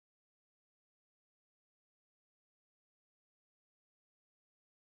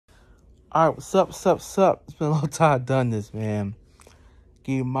All right, what's up, what's up, what's up? It's been a long time I've done this, man.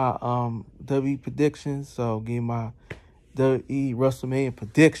 Give you my W predictions. So give you my WWE WrestleMania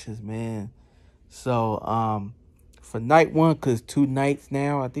predictions, man. So for night one, cause 2 nights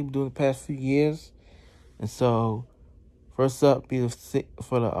now. I think we're doing the past few years. And so first up be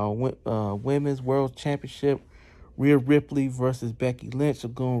for the Women's World Championship, Rhea Ripley versus Becky Lynch.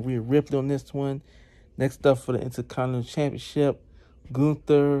 I'm going Rhea Ripley on this one. Next up for the Intercontinental Championship,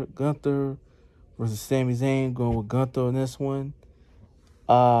 Gunther versus Sami Zayn. Going with Gunther on this one.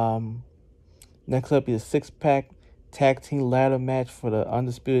 Next up is a 6-pack tag team ladder match for the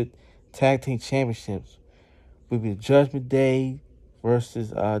Undisputed Tag Team Championships. Will be Judgment Day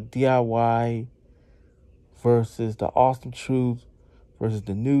versus DIY versus the Austin Truth versus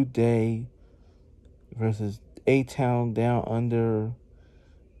the New Day versus A-Town Down Under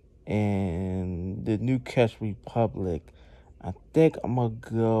and the New Catch Republic. I think I'm going to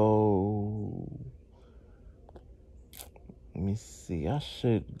go... Let me see. I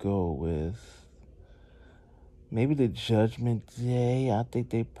should go with maybe the Judgment Day. I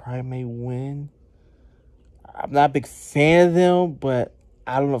think they probably may win. I'm not a big fan of them, but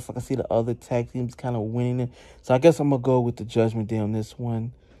I don't know if I can see the other tag teams kind of winning it. So I guess I'm going to go with the Judgment Day on this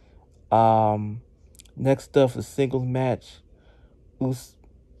one. Next up, the singles match. Matter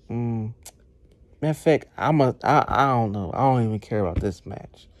of fact, I don't know. I don't even care about this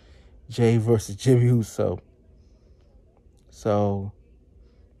match. Jay versus Jimmy Uso. So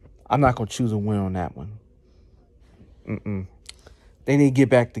I'm not going to choose a win on that one. They need to get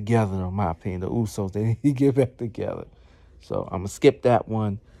back together, in my opinion. The Usos, they need to get back together. So I'm going to skip that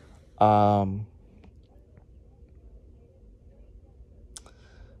one. So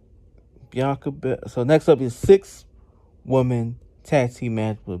next up is 6-woman tag team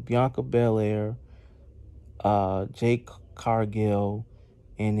match with Bianca Belair, Jade Cargill,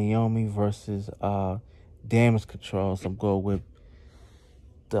 and Naomi versus Damage Control. So I'm going with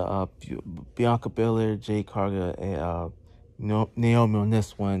the Bianca Belair, Jade Cargill, and Naomi on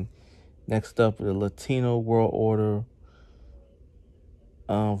this one. Next up, the Latino World Order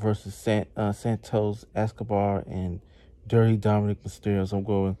versus Santos Escobar and Dirty Dominic Mysterio. So I'm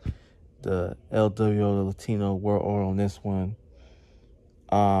going with the LWO, the Latino World Order on this one.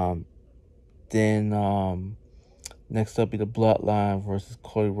 Then next up be the Bloodline versus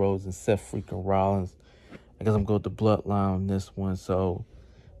Cody Rhodes and Seth freaking Rollins. I guess I'm going with the Bloodline on this one. So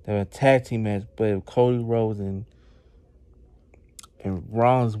they have a tag team match, but if Cody Rhodes and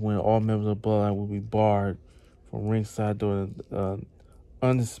Rollins win, all members of the Bloodline will be barred from ringside during the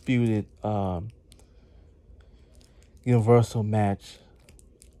undisputed Universal match.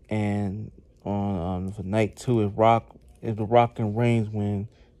 And on for night 2, if the Rock and Reigns win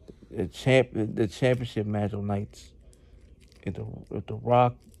the championship match on night, if the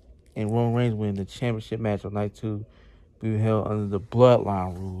Rock and Roman Reigns win the championship match on night 2, be held under the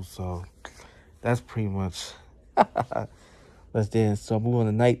Bloodline rules. So that's pretty much that's then. So move on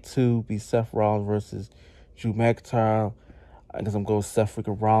to night 2, be Seth Rollins versus Drew McIntyre. I guess I'm going with Seth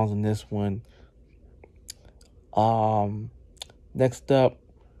freaking Rollins in this one. Next up,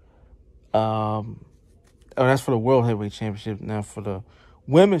 that's for the World Heavyweight Championship. Now for the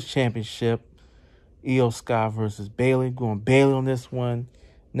Women's Championship, Io Sky versus Bayley. Going Bayley on this one.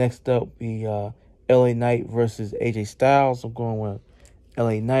 Next up be LA Knight versus AJ Styles. I'm going with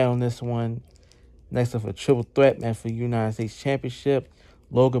LA Knight on this one. Next up, a triple threat match for the United States Championship.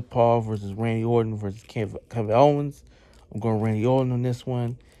 Logan Paul versus Randy Orton versus Kevin Owens. I'm going Randy Orton on this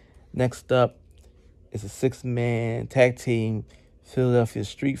one. Next up is a 6-man tag team Philadelphia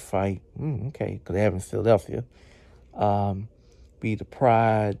street fight. Okay, because they have in Philadelphia. Be the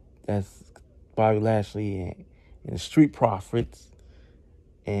Pride, that's Bobby Lashley and the Street Profits.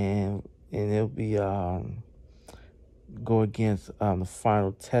 And it'll be go against the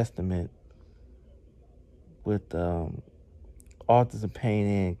Final Testament with Authors of Pain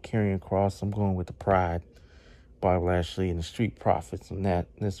and Karrion Kross. I'm going with the Pride, Bobby Lashley, and the Street Profits on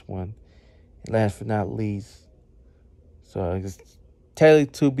this one. And last but not least, so it's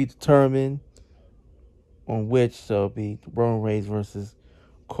technically to be determined on which, so it'll be Roman Reigns versus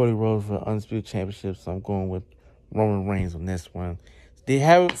Cody Rhodes for the Undisputed Championship. So I'm going with Roman Reigns on this one. So there you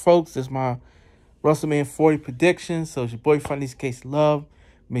have it, folks. That's my WrestleMania 40 predictions. So it's your boy, Funny's Case Love.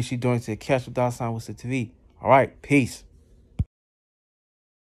 Make sure you donate to the Cash with $, with the TV. All right, peace.